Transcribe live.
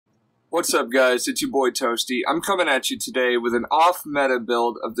What's up guys, it's your boy Toasty. I'm coming at you today with an off-meta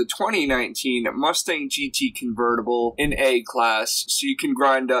build of the 2019 Mustang GT convertible in A-Class, so you can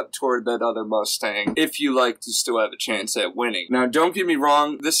grind up toward that other Mustang if you like to still have a chance at winning. Now don't get me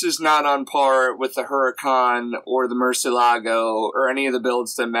wrong, this is not on par with the Huracan or the Murcielago or any of the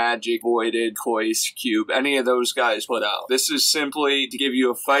builds that Magic, Voided, Kois, Cube, any of those guys put out. This is simply to give you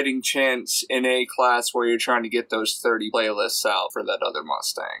a fighting chance in A-Class where you're trying to get those 30 playlists out for that other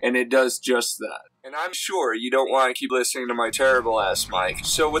Mustang. And it does just that. And I'm sure you don't want to keep listening to my terrible ass mic,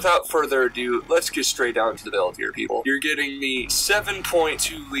 so without further ado, let's get straight down to the build here, people. You're getting the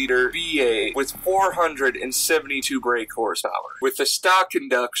 7.2 liter V8 with 472 brake horsepower, with the stock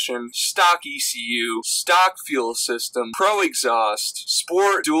induction, stock ECU, stock fuel system, pro exhaust,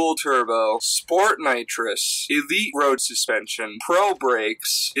 sport dual turbo, sport nitrous, elite road suspension, pro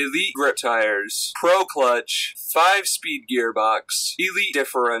brakes, elite grip tires, pro clutch, 5-speed gearbox, elite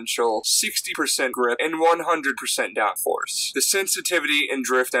differential, 60% grip, and 100% downforce. The sensitivity and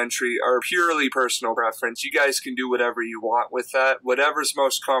drift entry are purely personal preference. You guys can do whatever you want with that. Whatever's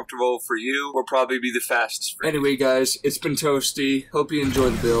most comfortable for you will probably be the fastest for you. Anyway guys, it's been Toasty. Hope you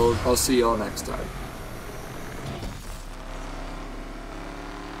enjoy the build. I'll see y'all next time.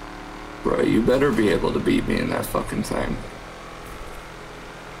 Bro, you better be able to beat me in that fucking thing.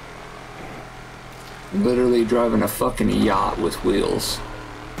 Literally driving a fucking yacht with wheels.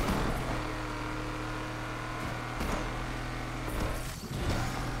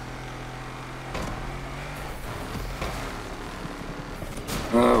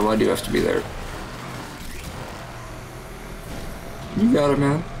 Oh, why do you have to be there? You got it,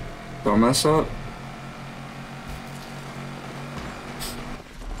 man. Don't mess up.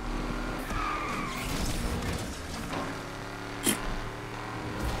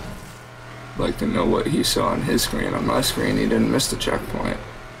 Like to know what he saw on his screen. On my screen, he didn't miss the checkpoint.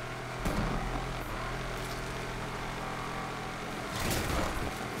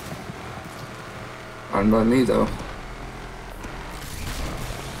 Fine by me, though.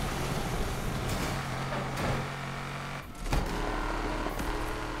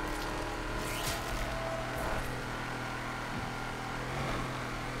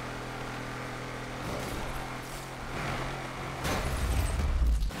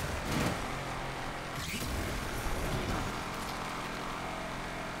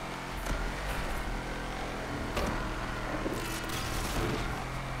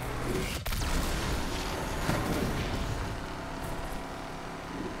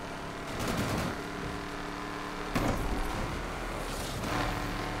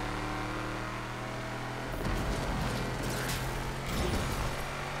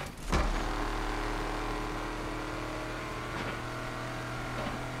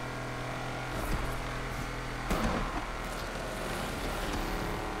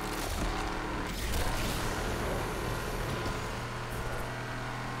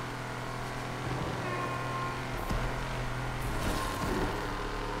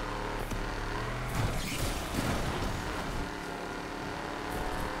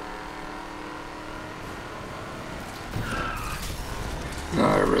 No,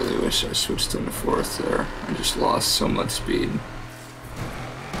 I really wish I switched into fourth there. I just lost so much speed.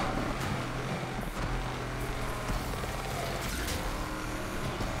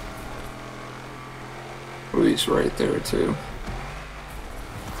 Oh, he's right there too.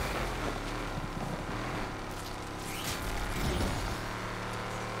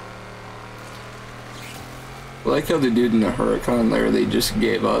 I like how the dude in the Huracan there, they just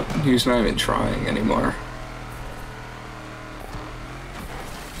gave up. He's not even trying anymore.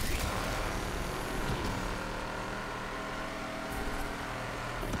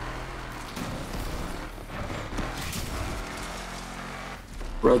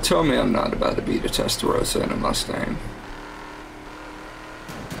 Bro, tell me I'm not about to beat a Testarossa in a Mustang.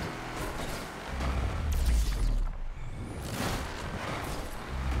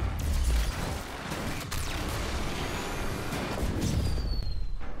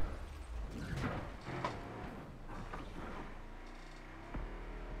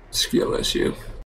 Skill issue.